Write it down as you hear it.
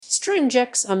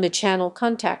StringeeX Omnichannel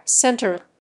Contact Center.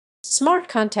 Smart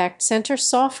Contact Center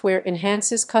software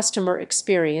enhances customer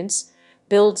experience,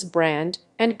 builds brand,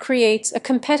 and creates a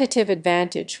competitive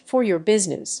advantage for your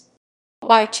business.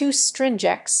 Why choose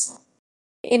StringeeX?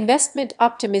 Investment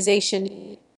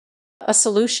optimization. A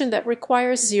solution that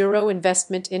requires zero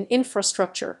investment in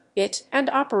infrastructure, and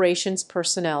operations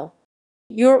personnel.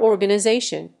 Your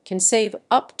organization can save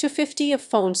up to 50% of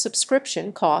phone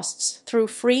subscription costs through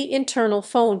free internal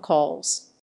phone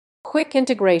calls. Quick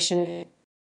integration.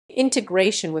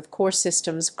 Integration with core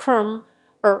systems, CRM,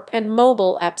 ERP, and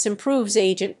mobile apps improves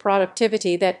agent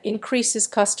productivity that increases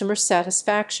customer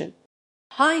satisfaction.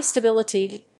 High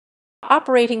stability.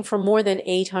 Operating for more than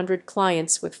 800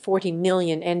 clients with 40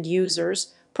 million end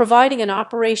users, providing an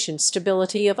operation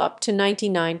stability of up to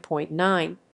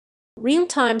 99.9.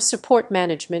 Real-time support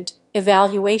management,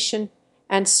 evaluation,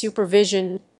 and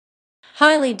supervision.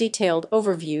 Highly detailed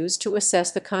overviews to assess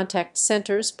the contact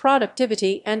center's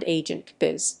productivity and agent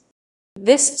biz.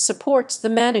 This supports the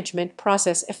management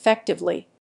process effectively.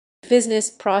 Business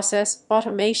process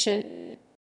automation.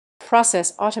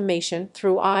 Process automation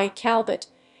through iCalbot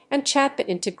and chatbot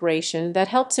integration that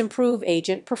helps improve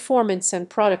agent performance and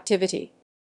productivity.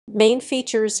 Main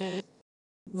features: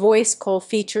 voice call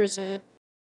features,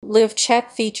 live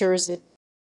chat features,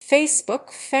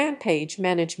 Facebook fan page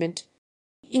management,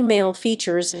 email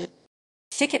features,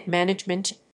 ticket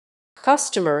management,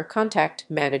 customer contact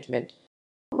management,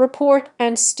 report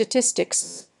and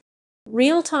statistics,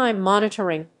 real-time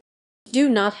monitoring. Do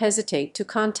not hesitate to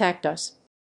contact us.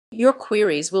 Your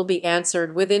queries will be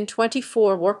answered within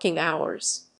 24 working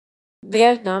hours.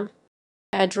 Vietnam.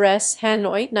 Address: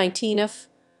 Hanoi 19F,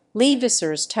 Lee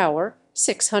Visser's Tower,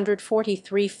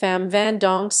 643 Pham Van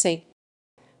Dong St.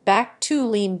 Bac Tu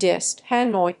Lien Dist,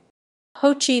 Hanoi.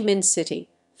 Ho Chi Minh City,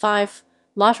 5,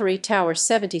 Lottery Tower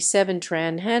 77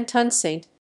 Tran Han Ton St.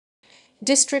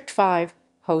 District 5,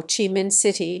 Ho Chi Minh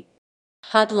City.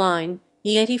 Hotline: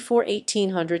 E84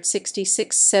 1800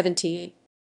 66 70.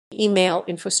 Email: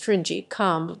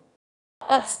 info@stringeex.com.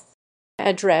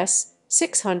 Address: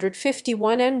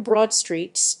 651 N Broad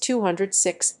Street,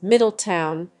 206,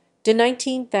 Middletown, de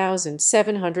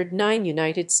 19709,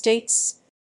 United States.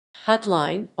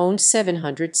 Hotline: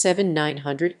 0700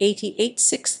 988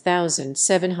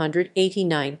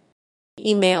 6789.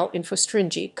 Email: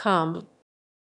 info@stringeex.com.